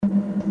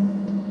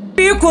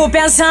Fico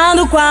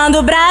pensando quando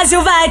o Brasil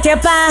vai ter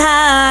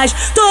paz.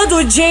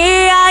 Todo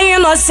dia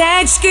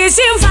inocentes que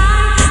se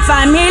vai,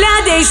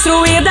 família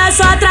destruída,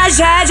 só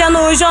tragédia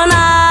no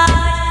jornal.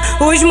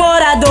 Os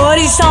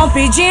moradores estão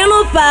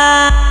pedindo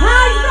paz.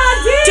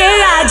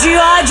 Cheia de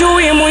ódio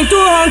e muito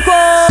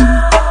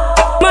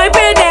rancor. Mãe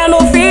perdendo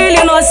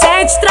filho,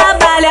 inocente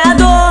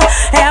trabalhador.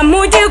 É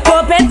muita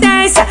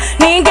incompetência,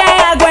 ninguém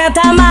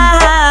aguenta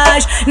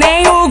mais.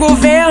 Nem o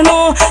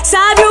governo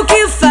sabe o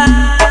que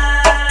faz.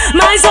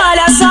 Mas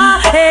olha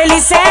só,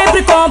 ele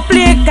sempre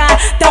complica.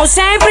 Tão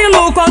sempre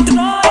no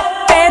controle,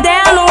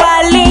 perdendo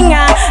a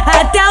linha.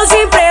 Até os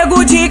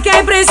empregos de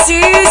quem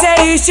precisa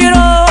eles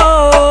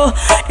tirou.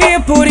 E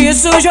por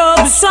isso o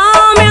jogo só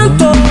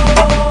aumentou.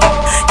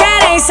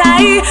 Querem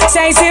sair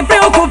sem se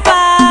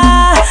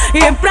preocupar,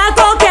 ir pra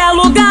qualquer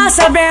lugar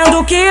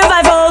sabendo que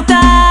vai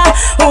voltar.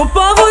 O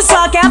povo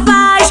só quer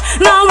paz,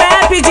 não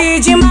é pedir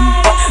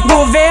demais.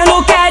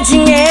 Governo quer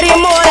dinheiro e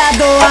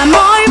morador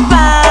amor e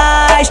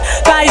paz.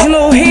 Paz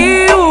no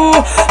Rio,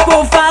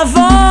 por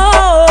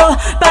favor.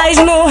 Paz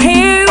no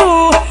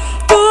Rio,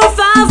 por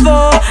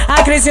favor.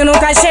 A crise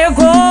nunca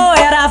chegou,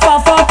 era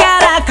fofoca,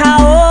 era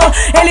caô.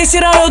 Eles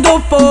tirando do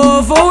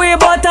povo e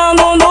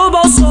botando no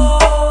bolso.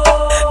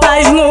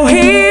 Paz no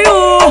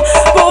Rio,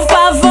 por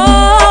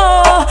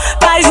favor.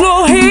 Paz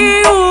no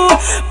Rio,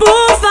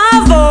 por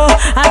favor.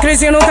 A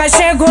crise nunca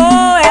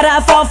chegou,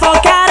 era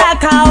fofoca, era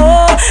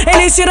caô.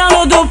 Eles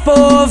tirando do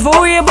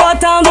povo e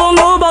botando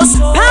no bolso.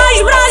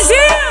 Paz,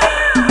 Brasil!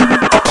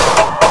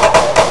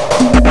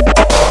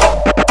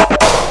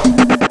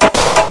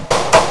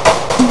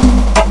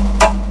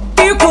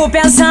 Fico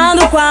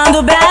pensando quando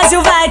o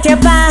Brasil vai ter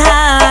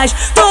paz.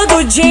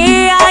 Todo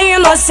dia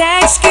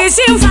inocentes que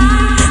se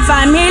vai,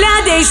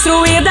 família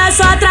destruída,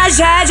 só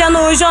tragédia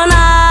no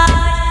jornal.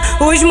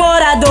 Os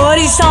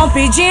moradores estão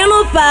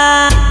pedindo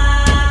paz.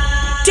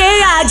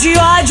 Cheia de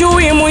ódio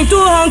e muito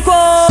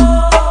rancor.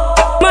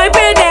 Mãe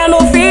perdendo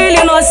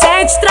filho,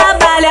 inocente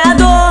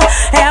trabalhador.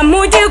 É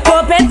muita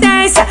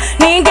incompetência,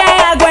 ninguém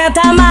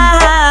aguenta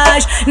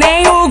mais.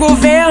 Nem o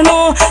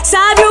governo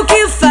sabe o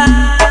que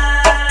faz.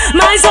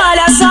 Mas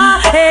olha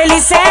só,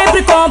 ele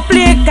sempre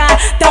complica.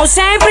 Tão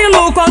sempre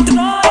no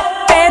controle,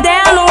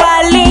 perdendo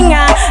a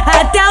linha.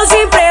 Até os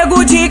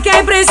empregos de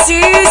quem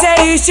precisa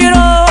eles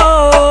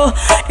tirou.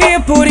 E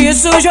por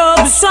isso o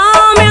jogo só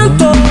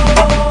aumentou.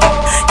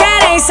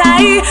 Querem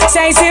sair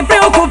sem se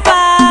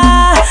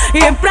preocupar,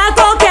 ir pra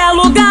qualquer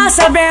lugar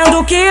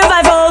sabendo que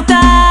vai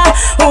voltar.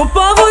 O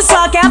povo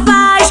só quer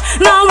paz,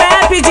 não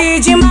é pedir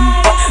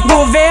demais.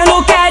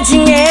 Governo quer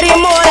dinheiro e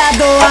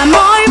morador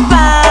amor e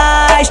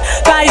paz.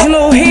 Paz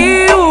no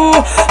Rio,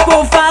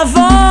 por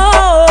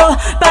favor.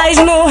 Paz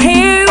no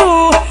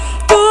Rio,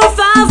 por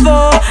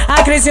favor.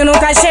 A crise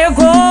nunca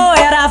chegou,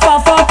 era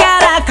fofoca,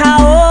 era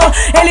caô.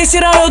 Eles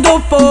tirando do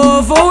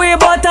povo e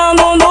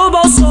botando no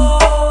bolso.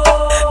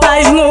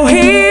 Paz no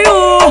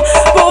Rio,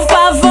 por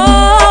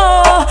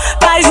favor.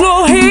 Paz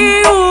no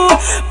Rio,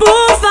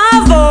 por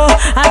favor.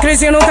 A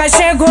crise nunca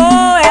chegou,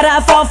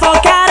 era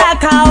fofoca, era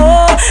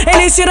caô.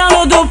 Eles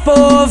tirando do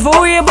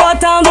povo e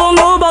botando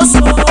no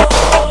bolso.